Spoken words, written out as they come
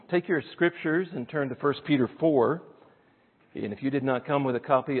Take your scriptures and turn to 1 Peter 4. And if you did not come with a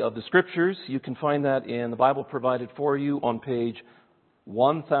copy of the scriptures, you can find that in the Bible provided for you on page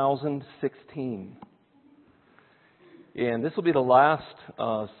 1016. And this will be the last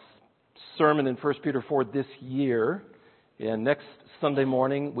sermon in 1 Peter 4 this year. And next Sunday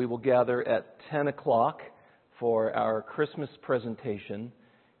morning, we will gather at 10 o'clock for our Christmas presentation.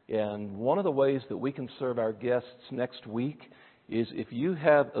 And one of the ways that we can serve our guests next week is if you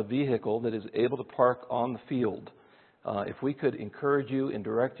have a vehicle that is able to park on the field, if we could encourage you and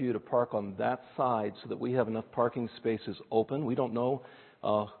direct you to park on that side so that we have enough parking spaces open. We don't know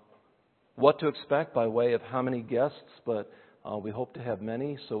what to expect by way of how many guests, but we hope to have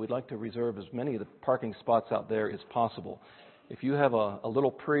many, so we'd like to reserve as many of the parking spots out there as possible. If you have a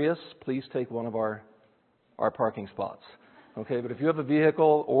little Prius, please take one of our parking spots. Okay, but if you have a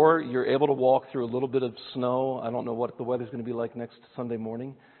vehicle or you're able to walk through a little bit of snow, I don't know what the weather's going to be like next Sunday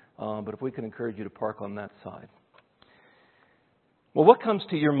morning, but if we can encourage you to park on that side. Well, what comes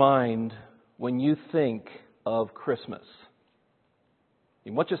to your mind when you think of Christmas?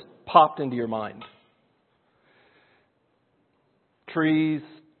 And what just popped into your mind? Trees,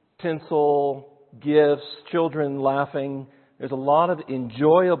 tinsel, gifts, children laughing. There's a lot of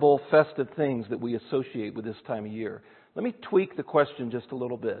enjoyable festive things that we associate with this time of year. Let me tweak the question just a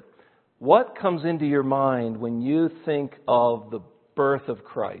little bit. What comes into your mind when you think of the birth of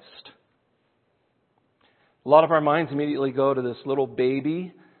Christ? A lot of our minds immediately go to this little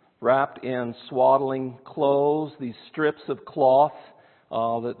baby wrapped in swaddling clothes, these strips of cloth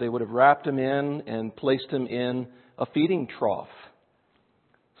that they would have wrapped him in and placed him in a feeding trough.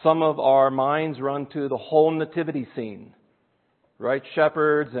 Some of our minds run to the whole nativity scene, right?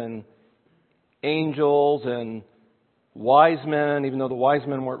 Shepherds and angels and wise men, even though the wise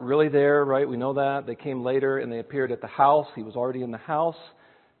men weren't really there, right? We know that. They came later and they appeared at the house. He was already in the house,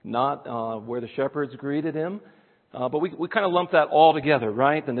 not where the shepherds greeted him. But we kind of lump that all together,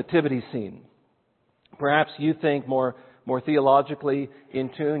 right? The nativity scene. Perhaps you think more theologically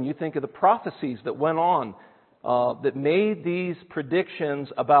in tune. You think of the prophecies that went on that made these predictions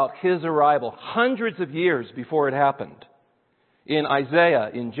about His arrival hundreds of years before it happened. In Isaiah,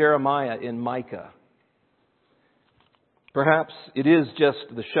 in Jeremiah, in Micah. Perhaps it is just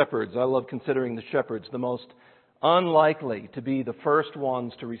the shepherds. I love considering the shepherds the most unlikely to be the first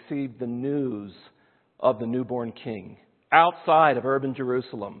ones to receive the news of the newborn King. Outside of urban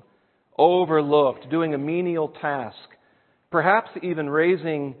Jerusalem, overlooked, doing a menial task, perhaps even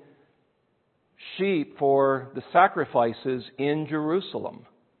raising sheep for the sacrifices in Jerusalem.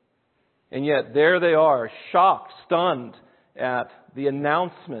 And yet there they are, shocked, stunned at the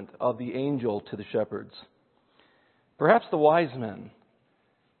announcement of the angel to the shepherds. Perhaps the wise men.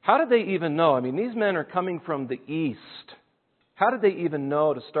 How did they even know? I mean, these men are coming from the east. How did they even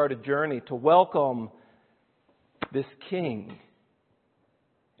know to start a journey to welcome this king?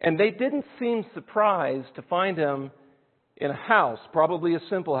 And they didn't seem surprised to find him in a house, probably a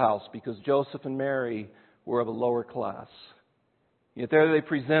simple house, because Joseph and Mary were of a lower class. Yet there they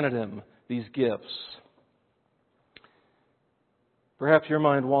presented him these gifts. Perhaps your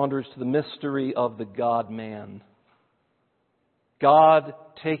mind wanders to the mystery of the God-man. God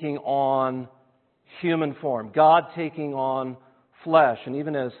taking on human form. God taking on flesh. And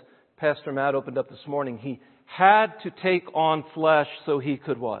even as Pastor Matt opened up this morning, He had to take on flesh so He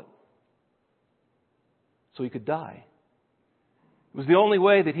could what? So He could die. It was the only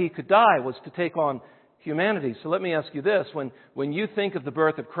way that He could die was to take on humanity. So let me ask you this. When you think of the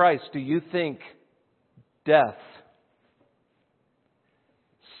birth of Christ, do you think death,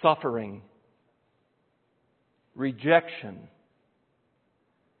 suffering, rejection?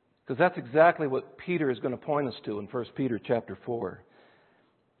 Because that's exactly what Peter is going to point us to in 1 Peter chapter 4.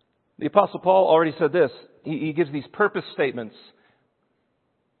 The Apostle Paul already said this. He gives these purpose statements.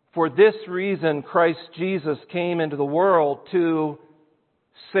 For this reason, Christ Jesus came into the world to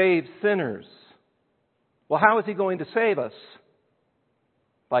save sinners. Well, how is He going to save us?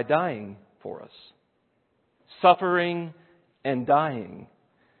 By dying for us. Suffering and dying.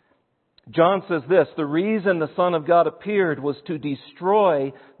 John says this, the reason the Son of God appeared was to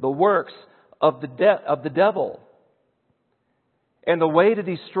destroy the works of the devil. And the way to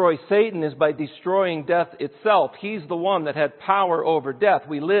destroy Satan is by destroying death itself. He's the one that had power over death.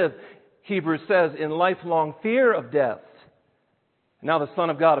 We live, Hebrews says, in lifelong fear of death. Now the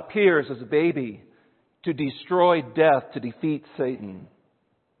Son of God appears as a baby to destroy death, to defeat Satan.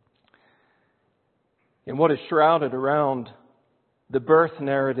 And what is shrouded around the birth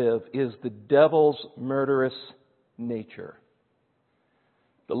narrative is the devil's murderous nature.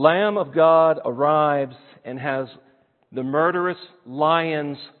 The Lamb of God arrives and has the murderous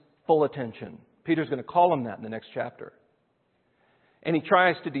lion's full attention. Peter's going to call him that in the next chapter. And he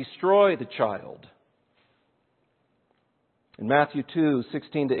tries to destroy the child. In Matthew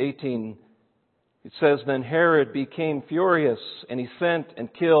 2:16-18, it says, Then Herod became furious, and he sent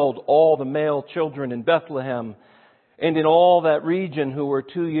and killed all the male children in Bethlehem and in all that region who were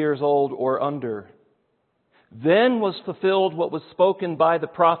 2 years old or under. Then was fulfilled what was spoken by the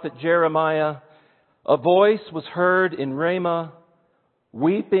prophet Jeremiah. A voice was heard in Ramah,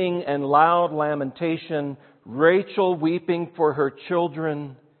 weeping and loud lamentation, Rachel weeping for her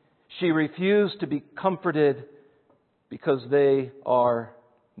children. She refused to be comforted because they are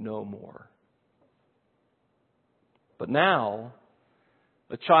no more. But now,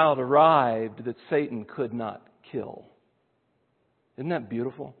 a child arrived that Satan could not kill. Isn't that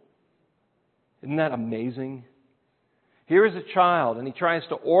beautiful? Isn't that amazing? Here is a child, and he tries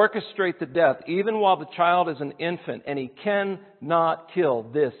to orchestrate the death, even while the child is an infant, and he cannot kill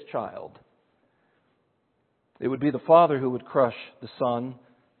this child. It would be the Father who would crush the Son,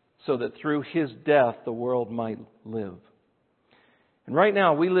 so that through his death the world might live. And right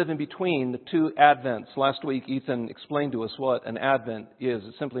now we live in between the two Advents. Last week Ethan explained to us what an Advent is.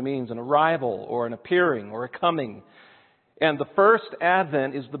 It simply means an arrival or an appearing or a coming. And the first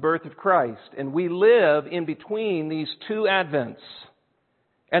Advent is the birth of Christ. And we live in between these two Advents.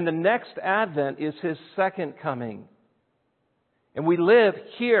 And the next Advent is his second coming. And we live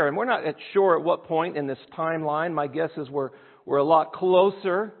here, and we're not sure at what point in this timeline. My guess is we're a lot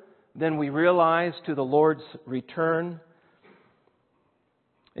closer than we realize to the Lord's return.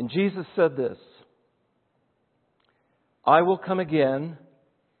 And Jesus said this, I will come again,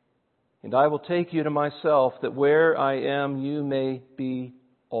 and I will take you to myself, that where I am, you may be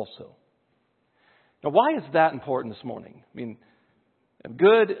also. Now, why is that important this morning? I mean,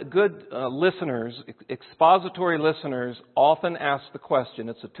 good listeners, expository listeners, often ask the question,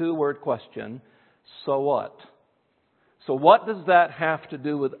 it's a two-word question, so what? So what does that have to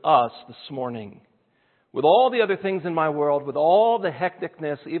do with us this morning? With all the other things in my world, with all the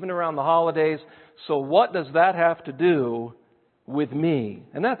hecticness, even around the holidays, so what does that have to do with me?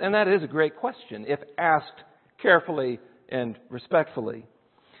 And that is a great question, if asked carefully and respectfully.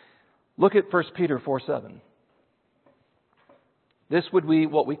 Look at 1 Peter 4:7. This would be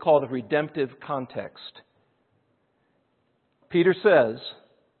what we call the redemptive context. Peter says,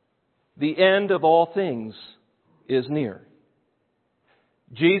 the end of all things is near.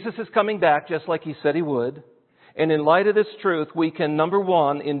 Jesus is coming back just like he said he would. And in light of this truth, we can, number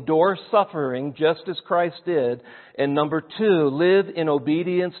one, endure suffering just as Christ did. And number two, live in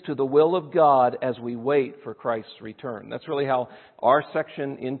obedience to the will of God as we wait for Christ's return. That's really how our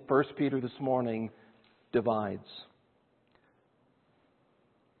section in 1 Peter this morning divides.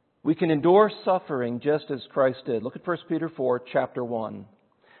 We can endure suffering just as Christ did. Look at 1 Peter 4, chapter 1.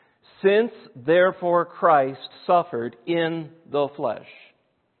 Since, therefore, Christ suffered in the flesh.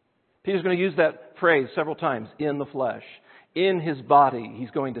 Peter's going to use that phrase several times, in the flesh. In his body,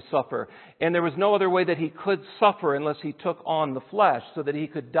 he's going to suffer. And there was no other way that he could suffer unless he took on the flesh, so that he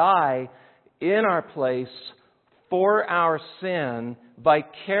could die in our place for our sin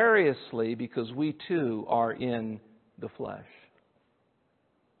vicariously, because we too are in the flesh.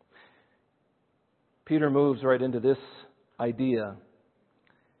 Peter moves right into this idea.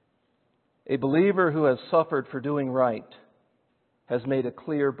 A believer who has suffered for doing right has made a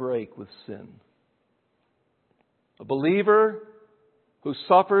clear break with sin. A believer who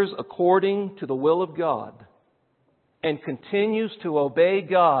suffers according to the will of God and continues to obey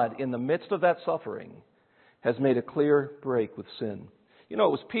God in the midst of that suffering has made a clear break with sin. You know,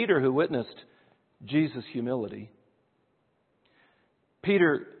 it was Peter who witnessed Jesus' humility.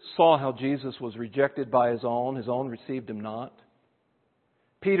 Peter saw how Jesus was rejected by his own received him not.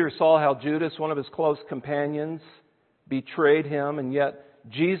 Peter saw how Judas, one of his close companions, betrayed him, and yet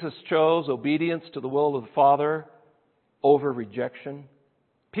Jesus chose obedience to the will of the Father over rejection.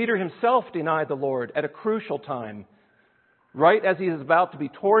 Peter himself denied the Lord at a crucial time. Right as he is about to be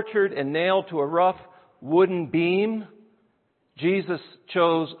tortured and nailed to a rough wooden beam, Jesus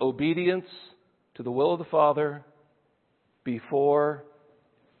chose obedience to the will of the Father before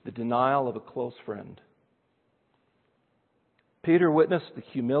the denial of a close friend. Peter witnessed the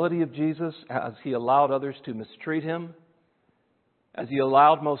humility of Jesus as he allowed others to mistreat him, as he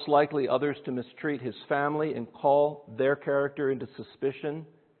allowed most likely others to mistreat his family and call their character into suspicion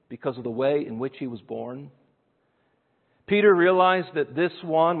because of the way in which he was born. Peter realized that this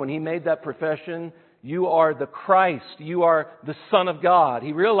one, when he made that profession, you are the Christ, you are the Son of God.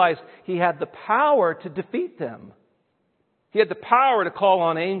 He realized he had the power to defeat them. He had the power to call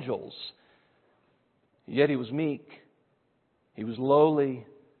on angels. Yet he was meek. He was lowly.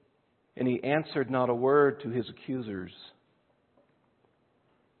 and He answered not a word to His accusers.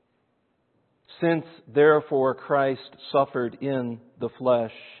 Since therefore Christ suffered in the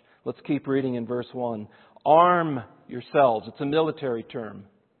flesh, let's keep reading in verse 1. Arm yourselves. It's a military term.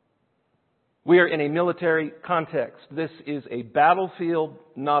 We are in a military context. This is a battlefield,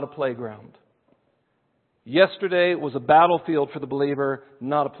 not a playground. Yesterday was a battlefield for the believer,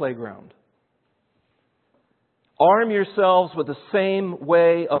 not a playground. Arm yourselves with the same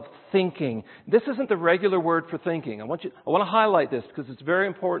way of thinking. This isn't the regular word for thinking. I want to highlight this because it's very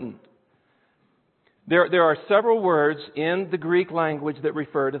important. There are several words in the Greek language that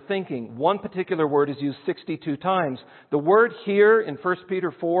refer to thinking. One particular word is used 62 times. The word here in 1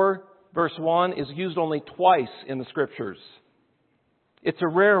 Peter 4, verse 1, is used only twice in the Scriptures. It's a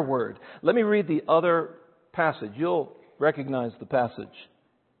rare word. Let me read the other passage. You'll recognize the passage.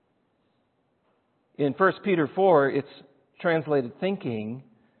 In 1 Peter 4, it's translated thinking.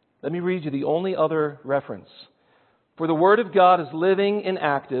 Let me read you the only other reference. For the Word of God is living and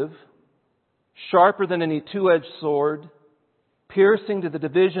active, sharper than any two-edged sword, piercing to the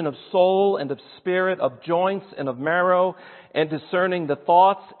division of soul and of spirit, of joints and of marrow, and discerning the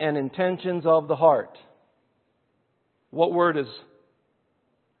thoughts and intentions of the heart. What word is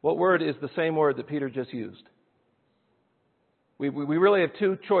the same word that Peter just used? We really have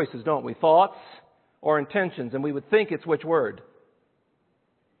two choices, don't we? Thoughts or intentions. And we would think it's which word?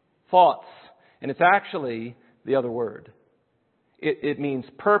 Thoughts. And it's actually the other word. It means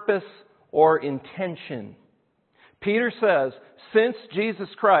purpose or intention. Peter says, since Jesus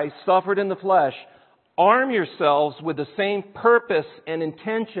Christ suffered in the flesh, arm yourselves with the same purpose and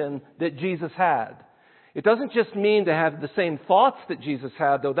intention that Jesus had. It doesn't just mean to have the same thoughts that Jesus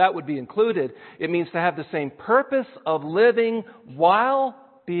had, though that would be included. It means to have the same purpose of living while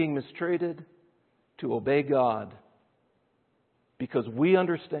being mistreated, to obey God. Because we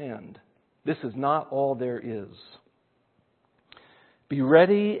understand this is not all there is. Be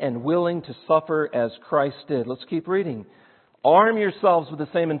ready and willing to suffer as Christ did. Let's keep reading. Arm yourselves with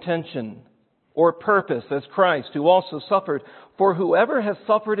the same intention or purpose as Christ, who also suffered. For whoever has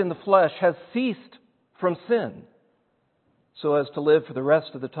suffered in the flesh has ceased from sin, so as to live for the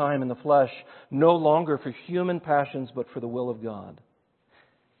rest of the time in the flesh, no longer for human passions, but for the will of God.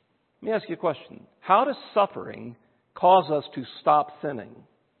 Let me ask you a question. How does suffering cause us to stop sinning?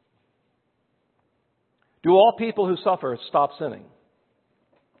 Do all people who suffer stop sinning?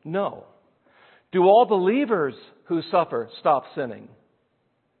 No. Do all believers who suffer stop sinning?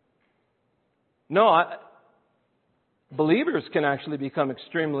 No. Believers can actually become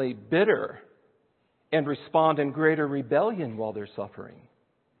extremely bitter and respond in greater rebellion while they're suffering.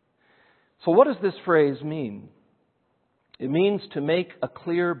 So what does this phrase mean? It means to make a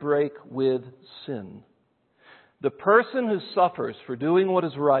clear break with sin. The person who suffers for doing what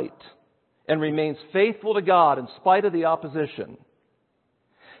is right and remains faithful to God in spite of the opposition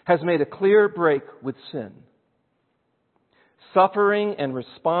has made a clear break with sin. Suffering and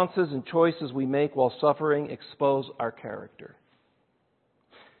responses and choices we make while suffering expose our character.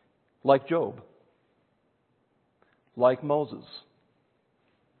 Like Job. Like Moses.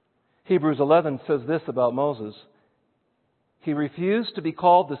 Hebrews 11 says this about Moses. He refused to be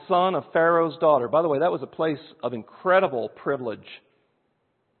called the son of Pharaoh's daughter. By the way, that was a place of incredible privilege,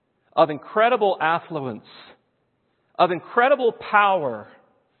 of incredible affluence, of incredible power.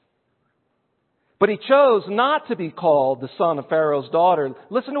 But he chose not to be called the son of Pharaoh's daughter.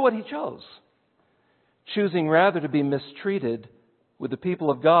 Listen to what he chose. Choosing rather to be mistreated with the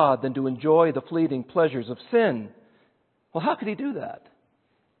people of God than to enjoy the fleeting pleasures of sin. Well, how could he do that?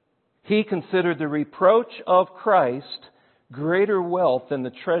 He considered the reproach of Christ greater wealth than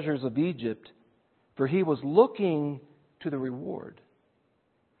the treasures of Egypt, for he was looking to the reward.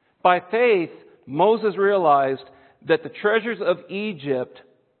 By faith, Moses realized that the treasures of Egypt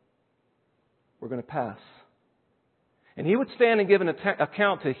were going to pass. And he would stand and give an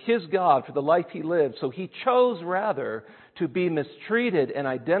account to his God for the life he lived. So he chose rather to be mistreated and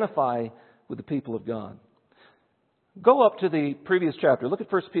identify with the people of God. Go up to the previous chapter. Look at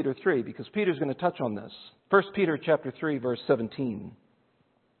 1 Peter 3, because Peter's going to touch on this. 1 Peter chapter 3, verse 17.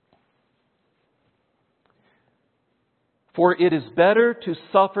 For it is better to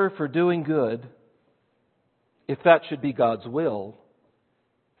suffer for doing good, if that should be God's will,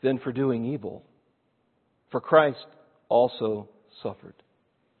 than for doing evil. For Christ also suffered.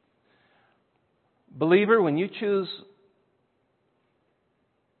 Believer, when you choose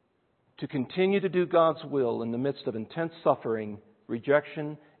to continue to do God's will in the midst of intense suffering,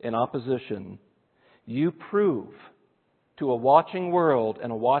 rejection, and opposition, you prove to a watching world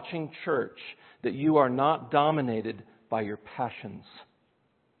and a watching church that you are not dominated by your passions.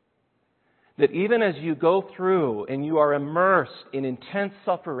 that even as you go through and you are immersed in intense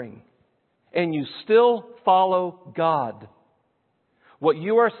suffering and you still follow God, what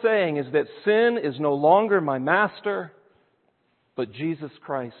you are saying is that sin is no longer my master, but Jesus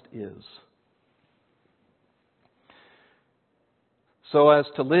Christ is. So as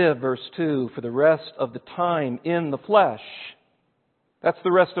to live, verse 2, for the rest of the time in the flesh. That's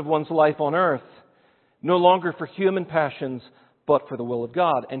the rest of one's life on earth. No longer for human passions, but for the will of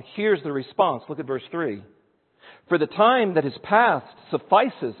God. And here's the response. Look at verse 3. For the time that is past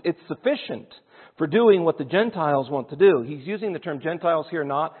suffices. It's sufficient for doing what the Gentiles want to do. He's using the term Gentiles here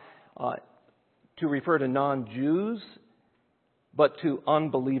not to refer to non-Jews, but to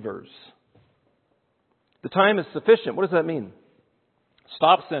unbelievers. The time is sufficient. What does that mean?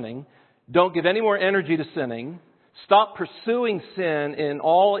 Stop sinning. Don't give any more energy to sinning. Stop pursuing sin in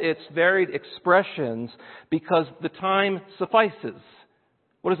all its varied expressions because the time suffices.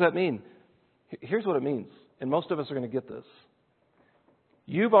 What does that mean? Here's what it means, and most of us are going to get this.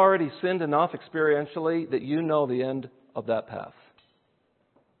 You've already sinned enough experientially that you know the end of that path.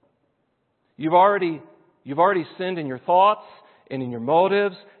 You've already sinned in your thoughts and in your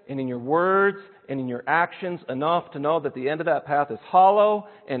motives and in your words and in your actions enough to know that the end of that path is hollow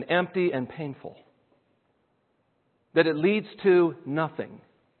and empty and painful. That it leads to nothing.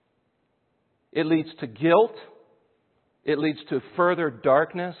 It leads to guilt. It leads to further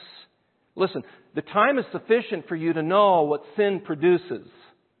darkness. Listen, the time is sufficient for you to know what sin produces.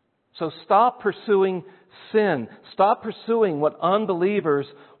 So stop pursuing sin. Stop pursuing what unbelievers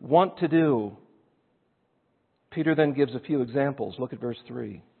want to do. Peter then gives a few examples. Look at verse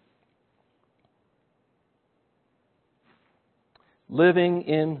 3. Living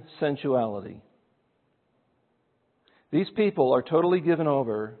in sensuality. These people are totally given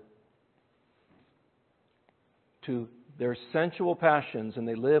over to their sensual passions, and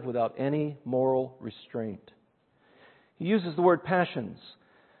they live without any moral restraint. He uses the word passions,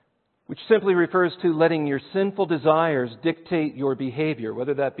 which simply refers to letting your sinful desires dictate your behavior,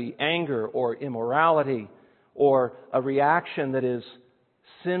 whether that be anger or immorality or a reaction that is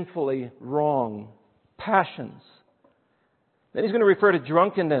sinfully wrong. Passions. Then he's going to refer to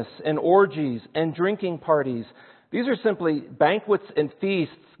drunkenness and orgies and drinking parties. These are simply banquets and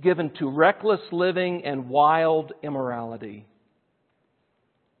feasts given to reckless living and wild immorality.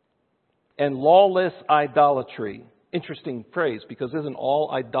 And lawless idolatry. Interesting phrase, because isn't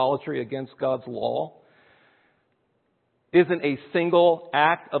all idolatry against God's law? Isn't a single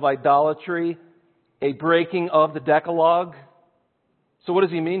act of idolatry a breaking of the Decalogue? So what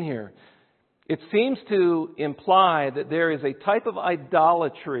does he mean here? It seems to imply that there is a type of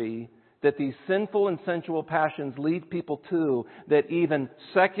idolatry that these sinful and sensual passions lead people to that even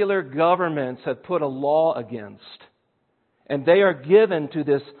secular governments have put a law against. And they are given to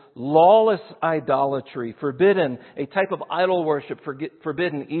this lawless idolatry, forbidden, a type of idol worship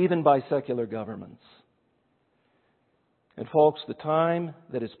forbidden even by secular governments. And folks, the time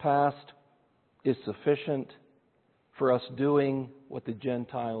that is past is sufficient for us doing what the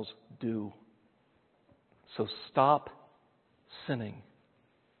Gentiles do. So stop sinning.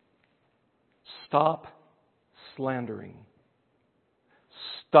 Stop slandering.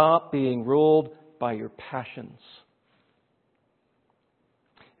 Stop being ruled by your passions.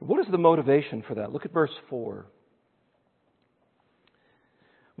 What is the motivation for that? Look at verse 4.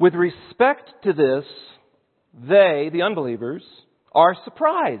 With respect to this, they, the unbelievers, are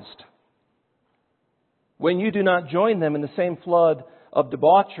surprised when you do not join them in the same flood of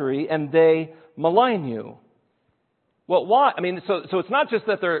debauchery and they malign you. Well, why? So it's not just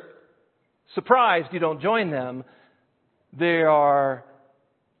that they're surprised you don't join them. They are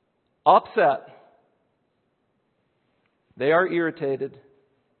upset. They are irritated.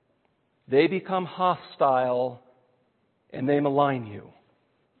 They become hostile and they malign you.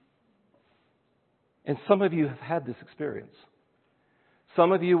 And some of you have had this experience.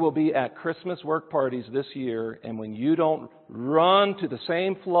 Some of you will be at Christmas work parties this year, and when you don't run to the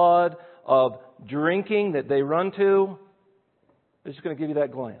same flood of drinking that they run to, they're just going to give you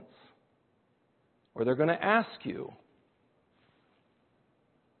that glance. Or they're going to ask you.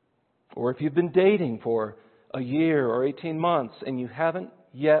 Or if you've been dating for a year or 18 months and you haven't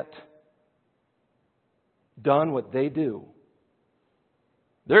yet done what they do,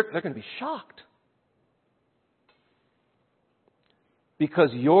 they're going to be shocked. Because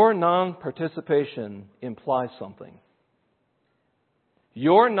your non-participation implies something.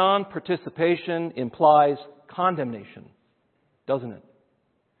 Your non-participation implies condemnation, doesn't it?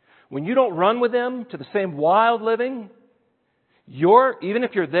 When you don't run with them to the same wild living, even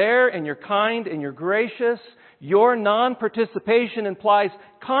if you're there and you're kind and you're gracious, your non-participation implies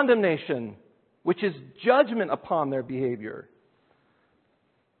condemnation which is judgment upon their behavior.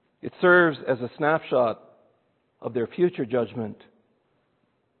 It serves as a snapshot of their future judgment.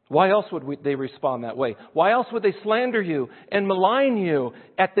 Why else would they respond that way? Why else would they slander you and malign you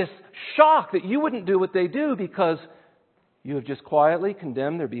at this shock that you wouldn't do what they do? Because you have just quietly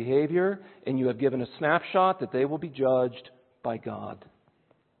condemned their behavior and you have given a snapshot that they will be judged by God.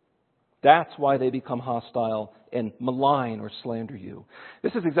 That's why they become hostile and malign or slander you.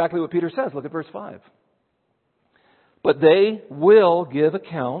 This is exactly what Peter says. Look at verse 5. But they will give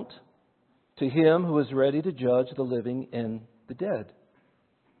account to Him who is ready to judge the living and the dead.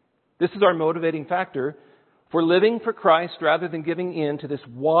 This is our motivating factor for living for Christ rather than giving in to this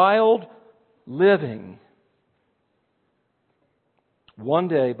wild living. One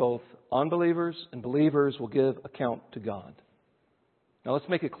day, both unbelievers and believers will give account to God. Now, let's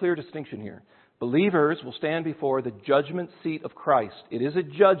make a clear distinction here. Believers will stand before the judgment seat of Christ. It is a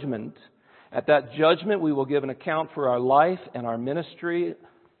judgment. At that judgment, we will give an account for our life and our ministry,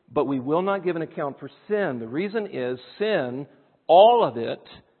 but we will not give an account for sin. The reason is sin, all of it,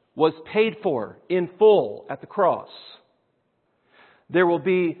 was paid for in full at the cross. There will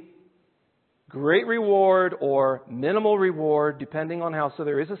be great reward or minimal reward, depending on how. So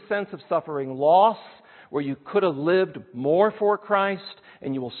there is a sense of suffering loss where you could have lived more for Christ,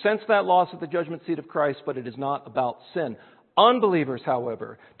 and you will sense that loss at the judgment seat of Christ, but it is not about sin. Unbelievers,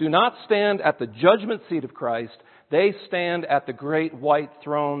 however, do not stand at the judgment seat of Christ. They stand at the great white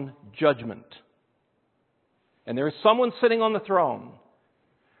throne judgment. And there is someone sitting on the throne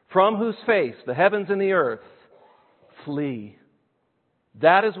from whose face the heavens and the earth flee.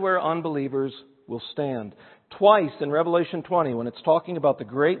 That is where unbelievers will stand. Twice in Revelation 20, when it's talking about the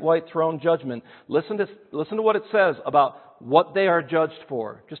great white throne judgment, listen to what it says about what they are judged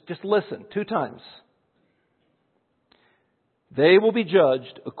for. Just listen, 2 times. They will be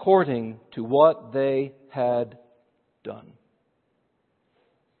judged according to what they had done.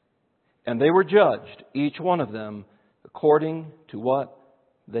 And they were judged, each one of them, according to what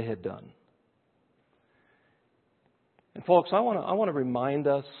they had done. And folks, I want to remind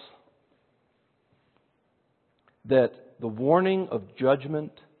us that the warning of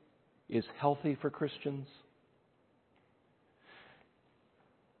judgment is healthy for Christians.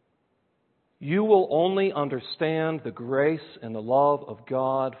 You will only understand the grace and the love of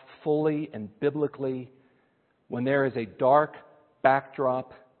God fully and biblically when there is a dark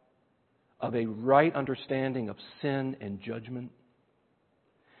backdrop of a right understanding of sin and judgment.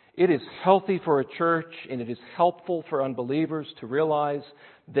 It is healthy for a church and it is helpful for unbelievers to realize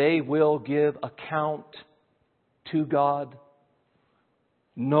they will give account to God.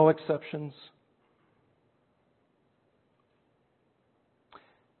 No exceptions.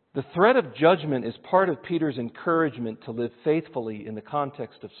 The threat of judgment is part of Peter's encouragement to live faithfully in the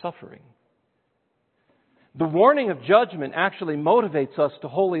context of suffering. The warning of judgment actually motivates us to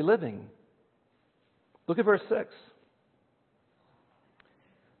holy living. Look at verse 6.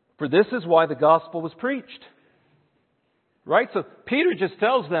 For this is why the gospel was preached. Right? So Peter just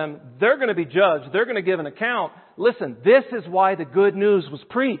tells them they're going to be judged. They're going to give an account. Listen, this is why the good news was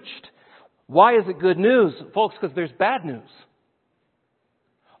preached. Why is it good news? Folks, because there's bad news.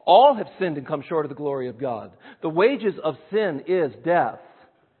 All have sinned and come short of the glory of God. The wages of sin is death.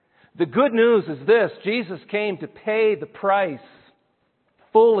 The good news is this: Jesus came to pay the price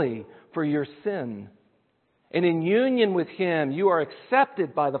fully for your sin. And in union with Him, you are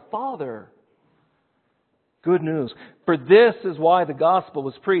accepted by the Father. Good news. For this is why the gospel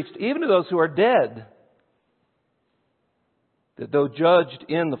was preached, even to those who are dead. That though judged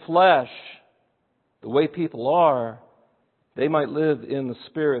in the flesh, the way people are, they might live in the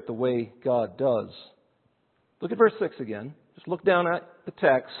Spirit the way God does. Look at verse 6 again. Just look down at the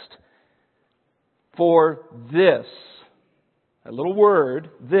text. For this, a little word,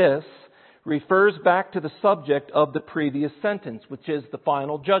 this, refers back to the subject of the previous sentence, which is the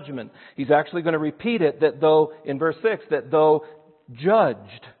final judgment. He's actually going to repeat it, that though, in verse 6, that though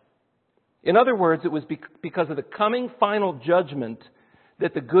judged. In other words, it was because of the coming final judgment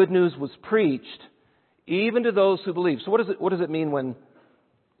that the good news was preached, even to those who believe. So what does it mean when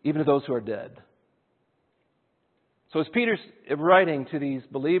even to those who are dead? So as Peter's writing to these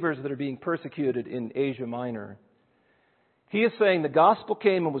believers that are being persecuted in Asia Minor, he is saying the gospel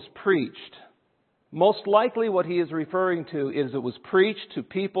came and was preached. Most likely what he is referring to is it was preached to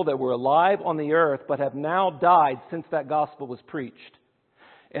people that were alive on the earth but have now died since that gospel was preached.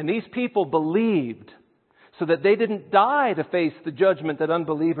 And these people believed so that they didn't die to face the judgment that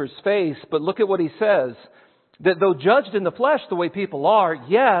unbelievers face. But look at what he says. That though judged in the flesh the way people are,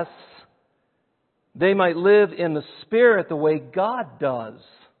 yes, they might live in the Spirit the way God does.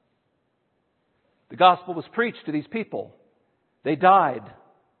 The gospel was preached to these people. They died.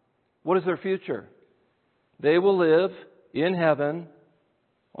 What is their future? They will live in heaven,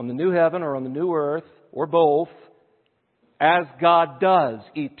 on the new heaven or on the new earth, or both, as God does,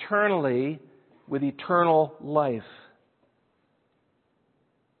 eternally, with eternal life.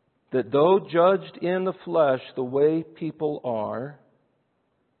 That though judged in the flesh the way people are,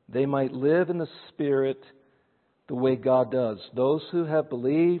 they might live in the Spirit the way God does. Those who have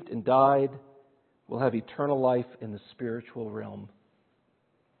believed and died will have eternal life in the spiritual realm.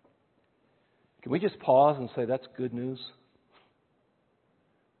 Can we just pause and say that's good news?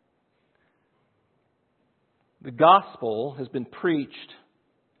 The gospel has been preached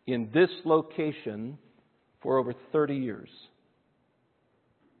in this location for over 30 years.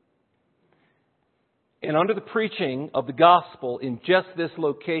 And under the preaching of the gospel in just this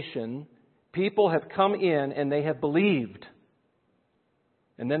location, people have come in and they have believed.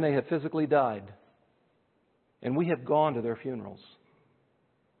 And then they have physically died. And we have gone to their funerals.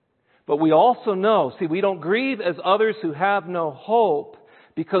 But we also know, see, we don't grieve as others who have no hope,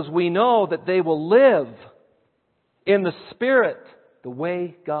 because we know that they will live in the Spirit the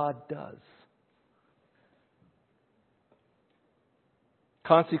way God does.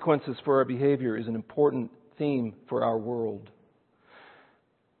 Consequences for our behavior is an important theme for our world.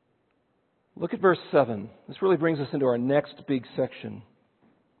 Look at verse 7. This really brings us into our next big section.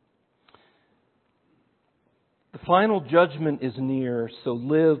 The final judgment is near, so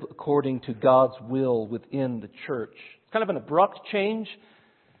live according to God's will within the church. It's kind of an abrupt change.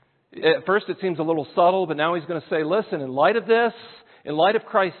 At first it seems a little subtle, but now he's going to say, listen, in light of this, in light of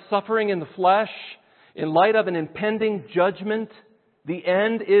Christ's suffering in the flesh, in light of an impending judgment, the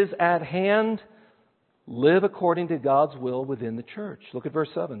end is at hand. Live according to God's will within the church. Look at verse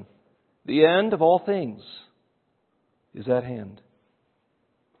 7. The end of all things is at hand.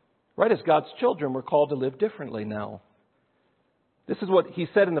 Right, as God's children, we're called to live differently now. This is what he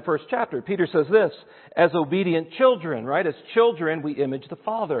said in the first chapter. Peter says this, as obedient children, right? As children, we image the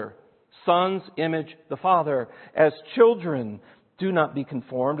Father. Sons image the Father. As children, do not be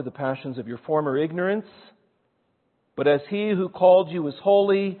conformed to the passions of your former ignorance, but as He who called you is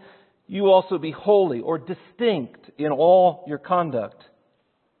holy, you also be holy or distinct in all your conduct.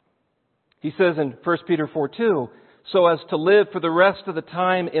 He says in 1 Peter 4:2, so as to live for the rest of the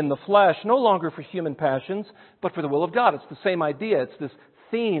time in the flesh, no longer for human passions, but for the will of God. It's the same idea. It's this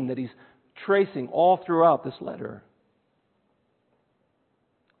theme that he's tracing all throughout this letter.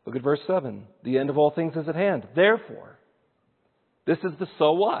 Look at verse 7. The end of all things is at hand. Therefore, this is the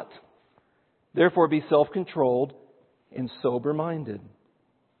so what. Therefore be self-controlled and sober-minded.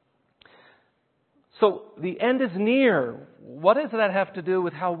 So the end is near. What does that have to do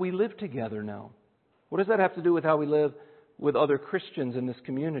with how we live together now? What does that have to do with how we live with other Christians in this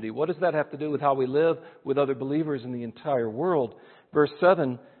community? What does that have to do with how we live with other believers in the entire world? Verse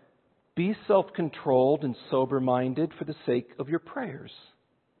 7, be self-controlled and sober-minded for the sake of your prayers.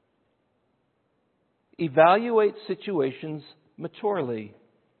 Evaluate situations maturely,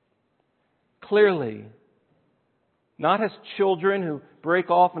 clearly. Not as children who break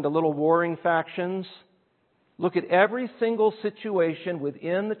off into little warring factions. Look at every single situation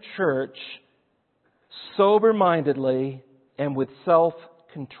within the church sober-mindedly and with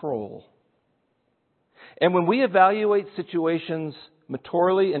self-control. And when we evaluate situations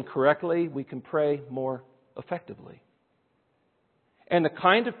maturely and correctly, we can pray more effectively. And the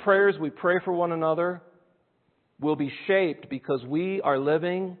kind of prayers we pray for one another will be shaped because we are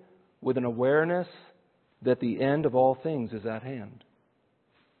living with an awareness that the end of all things is at hand.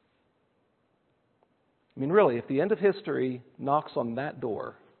 I mean, really, if the end of history knocks on that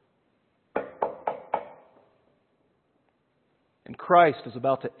door, and Christ is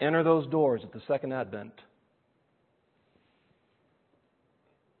about to enter those doors at the second advent,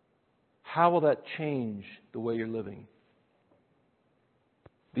 how will that change the way you're living?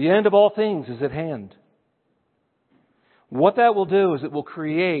 The end of all things is at hand. What that will do is it will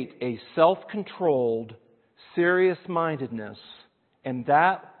create a self-controlled, serious-mindedness, and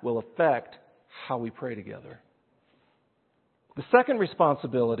that will affect how we pray together. The second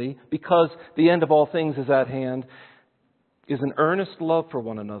responsibility, because the end of all things is at hand, is an earnest love for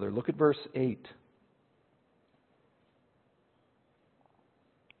one another. Look at verse 8.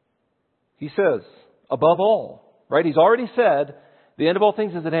 He says, above all, right? He's already said, the end of all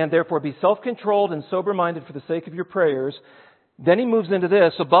things is at hand, therefore be self-controlled and sober-minded for the sake of your prayers. Then he moves into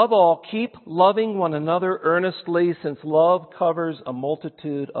this, above all, keep loving one another earnestly, since love covers a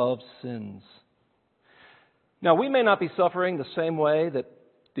multitude of sins. Now, we may not be suffering the same way that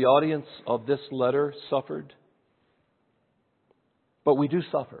the audience of this letter suffered, but we do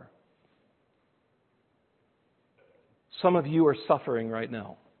suffer. some of you are suffering right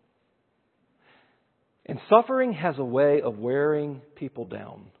now. And suffering has a way of wearing people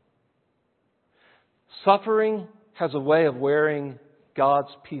down. Suffering has a way of wearing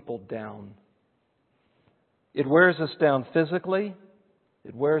God's people down. It wears us down physically,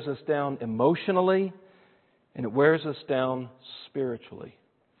 it wears us down emotionally, and it wears us down spiritually.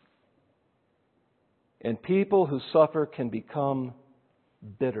 And people who suffer can become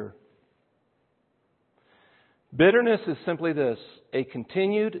bitter. Bitterness is simply this: a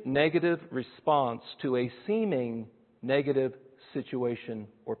continued negative response to a seeming negative situation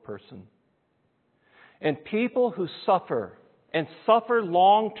or person. And people who suffer, and suffer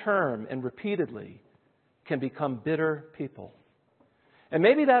long term and repeatedly, can become bitter people. And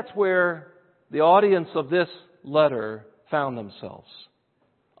maybe that's where the audience of this letter found themselves.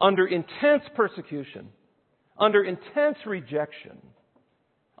 Under intense persecution, under intense rejection,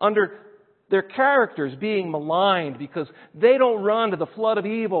 under their characters being maligned because they don't run to the flood of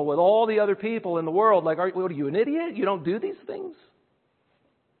evil with all the other people in the world. Like, what are you, an idiot? You don't do these things?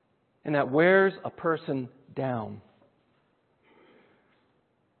 And that wears a person down.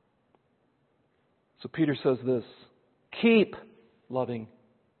 So Peter says this: keep loving.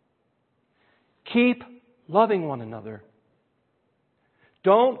 Keep loving one another.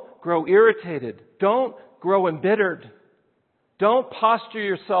 Don't grow irritated. Don't grow embittered. Don't posture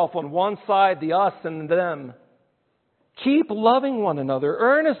yourself on one side, the us and them. Keep loving one another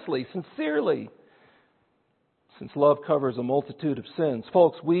earnestly, sincerely. Since love covers a multitude of sins.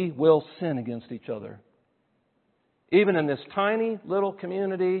 Folks, we will sin against each other. Even in this tiny little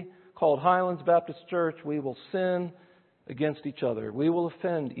community called Highlands Baptist Church, we will sin against each other. We will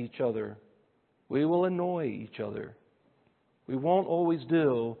offend each other. We will annoy each other. We won't always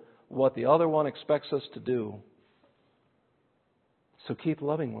do what the other one expects us to do. So keep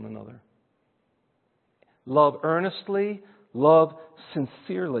loving one another. Love earnestly, love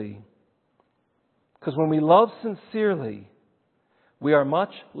sincerely. Because when we love sincerely, we are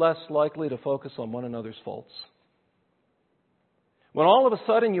much less likely to focus on one another's faults. When all of a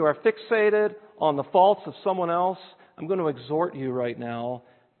sudden you are fixated on the faults of someone else, I'm going to exhort you right now,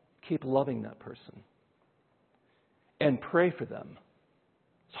 keep loving that person. And pray for them.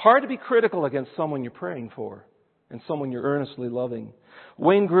 It's hard to be critical against someone you're praying for and someone you're earnestly loving.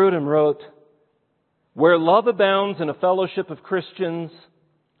 Wayne Grudem wrote, "Where love abounds in a fellowship of Christians,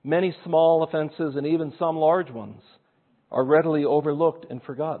 many small offenses and even some large ones are readily overlooked and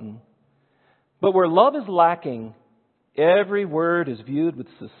forgotten. But where love is lacking, every word is viewed with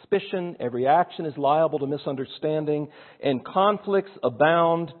suspicion, every action is liable to misunderstanding, and conflicts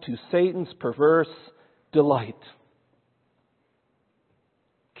abound to Satan's perverse delight."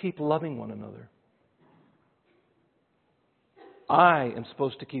 Keep loving one another. I am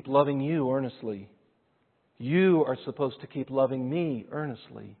supposed to keep loving you earnestly. You are supposed to keep loving me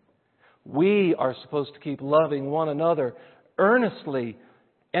earnestly. We are supposed to keep loving one another earnestly.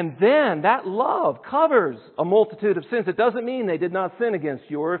 And then that love covers a multitude of sins. It doesn't mean they did not sin against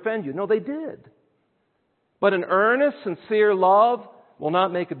you or offend you. No, they did. But an earnest, sincere love will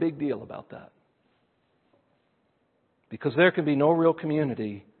not make a big deal about that. Because there can be no real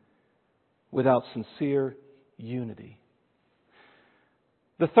community without sincere unity.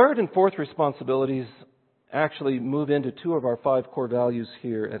 The third and fourth responsibilities actually move into two of our 5 core values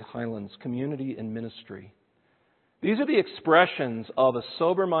here at Highlands: community and ministry. These are the expressions of a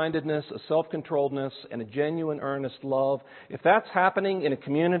sober-mindedness, a self-controlledness, and a genuine, earnest love. If that's happening in a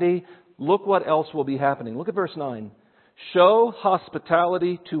community, look what else will be happening. Look at verse 9. Show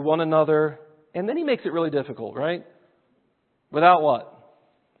hospitality to one another. And then he makes it really difficult, right? Without what?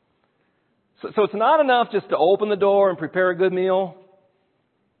 So it's not enough just to open the door and prepare a good meal.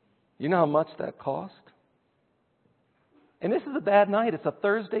 You know how much that cost? And this is a bad night. It's a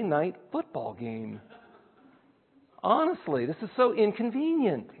Thursday night football game. Honestly, this is so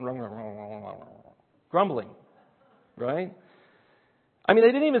inconvenient. Grumbling, right? I mean,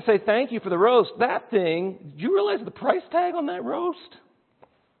 they didn't even say thank you for the roast. That thing, did you realize the price tag on that roast?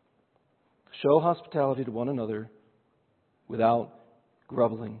 Show hospitality to one another without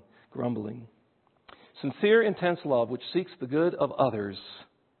grumbling. Sincere, intense love, which seeks the good of others,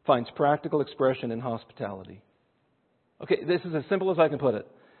 finds practical expression in hospitality. Okay, this is as simple as I can put it.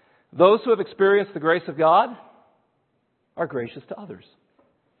 Those who have experienced the grace of God are gracious to others.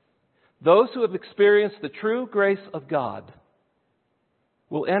 Those who have experienced the true grace of God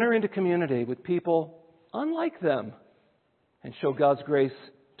will enter into community with people unlike them and show God's grace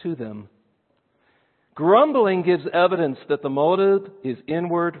to them. Grumbling gives evidence that the motive is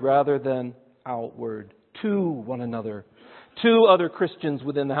inward rather than outward, to one another, to other Christians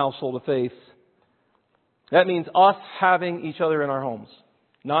within the household of faith. That means us having each other in our homes.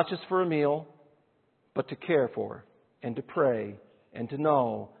 Not just for a meal, but to care for, and to pray, and to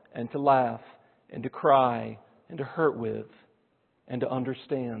know, and to laugh, and to cry, and to hurt with, and to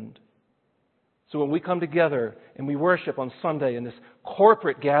understand. So when we come together and we worship on Sunday in this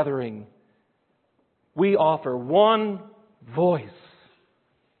corporate gathering, we offer one voice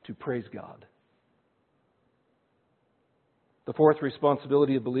to praise God. The fourth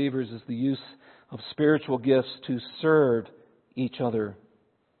responsibility of believers is the use of spiritual gifts to serve each other.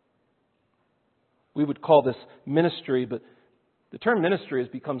 We would call this ministry, but the term ministry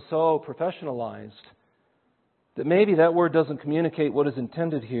has become so professionalized that maybe that word doesn't communicate what is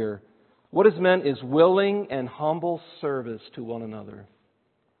intended here. What is meant is willing and humble service to one another.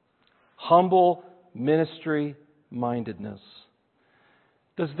 Humble ministry mindedness.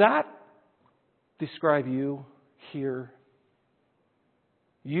 Does that describe you here?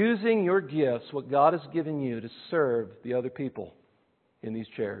 Using your gifts, what God has given you, to serve the other people in these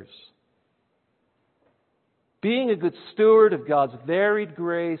chairs. Being a good steward of God's varied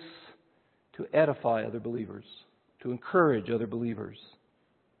grace to edify other believers, to encourage other believers.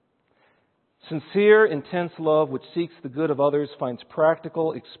 Sincere, intense love which seeks the good of others finds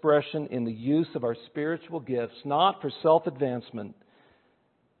practical expression in the use of our spiritual gifts, not for self-advancement,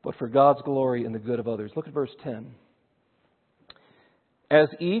 but for God's glory and the good of others. Look at verse 10. As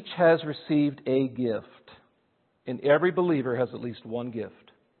each has received a gift, and every believer has at least one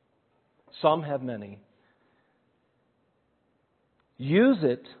gift. Some have many. Use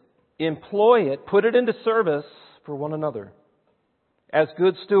it, employ it, put it into service for one another as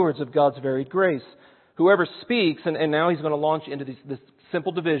good stewards of God's varied grace. Whoever speaks, and now he's going to launch into this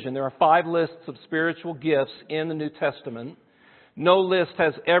simple division. There are 5 lists of spiritual gifts in the New Testament. No list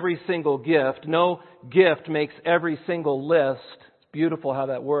has every single gift. No gift makes every single list. It's beautiful how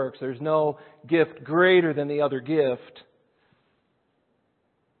that works. There's no gift greater than the other gift.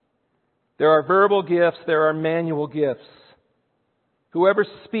 There are verbal gifts. There are manual gifts. Whoever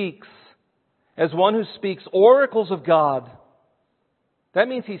speaks, as one who speaks oracles of God, that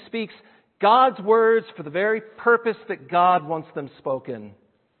means he speaks God's words for the very purpose that God wants them spoken.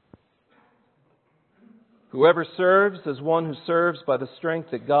 Whoever serves as one who serves by the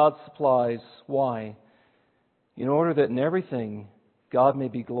strength that God supplies. Why? In order that in everything God may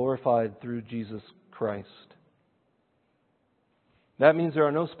be glorified through Jesus Christ. That means there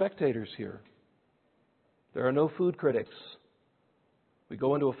are no spectators here. There are no food critics. We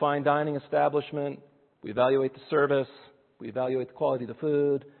go into a fine dining establishment, we evaluate the service, we evaluate the quality of the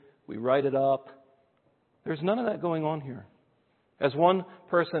food, we write it up. There's none of that going on here. As one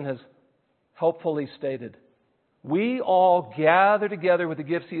person has helpfully stated, we all gather together with the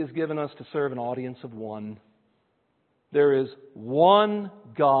gifts He has given us to serve an audience of one. There is one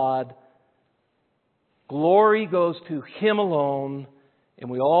God. Glory goes to Him alone, and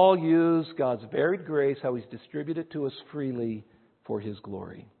we all use God's varied grace, how He's distributed to us freely, for His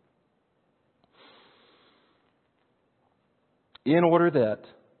glory. In order that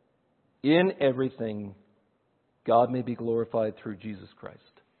in everything God may be glorified through Jesus Christ.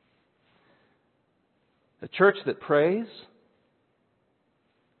 A church that prays,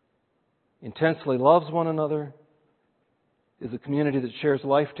 intensely loves one another, is a community that shares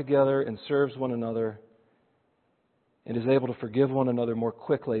life together and serves one another, and is able to forgive one another more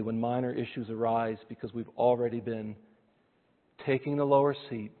quickly when minor issues arise because we've already been taking the lower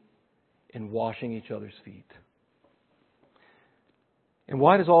seat and washing each other's feet. And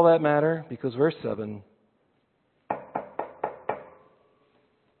why does all that matter? Because verse 7,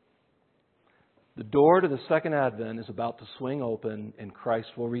 the door to the second advent is about to swing open and Christ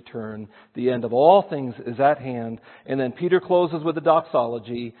will return. The end of all things is at hand. And then Peter closes with the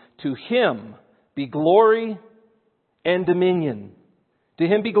doxology. To Him be glory and dominion. To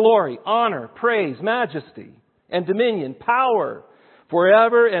Him be glory, honor, praise, majesty, and dominion, power,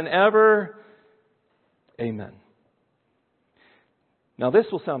 forever and ever. Amen. Now this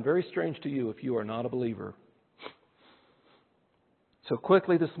will sound very strange to you if you are not a believer. So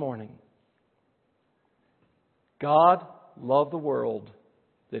quickly this morning, God loved the world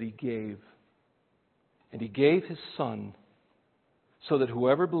that He gave. And He gave His Son so that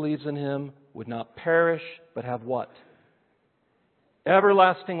whoever believes in Him would not perish, but have what?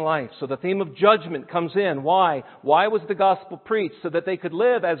 Everlasting life. So the theme of judgment comes in. Why? Why was the gospel preached? So that they could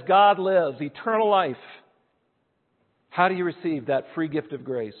live as God lives, eternal life. How do you receive that free gift of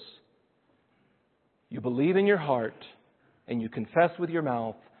grace? You believe in your heart and you confess with your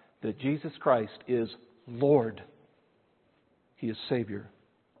mouth that Jesus Christ is Lord. He is Savior.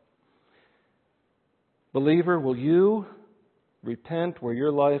 Believer, will you repent where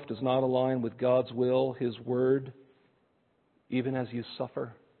your life does not align with God's will, His Word, even as you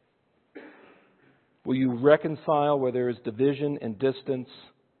suffer? Will you reconcile where there is division and distance,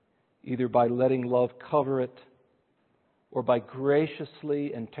 either by letting love cover it or by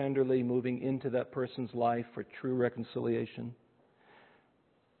graciously and tenderly moving into that person's life for true reconciliation?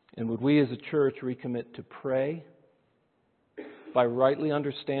 And would we as a church recommit to pray by rightly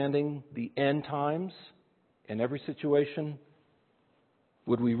understanding the end times in every situation?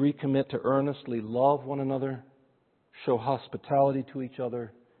 Would we recommit to earnestly love one another, show hospitality to each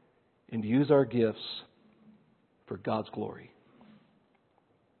other, and use our gifts for God's glory?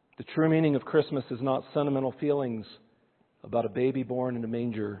 The true meaning of Christmas is not sentimental feelings about a baby born in a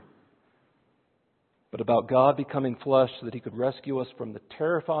manger, but about God becoming flesh so that He could rescue us from the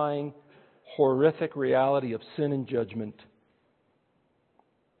terrifying, horrific reality of sin and judgment.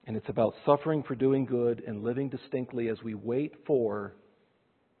 And it's about suffering for doing good and living distinctly as we wait for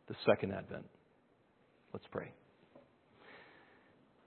the second advent. Let's pray.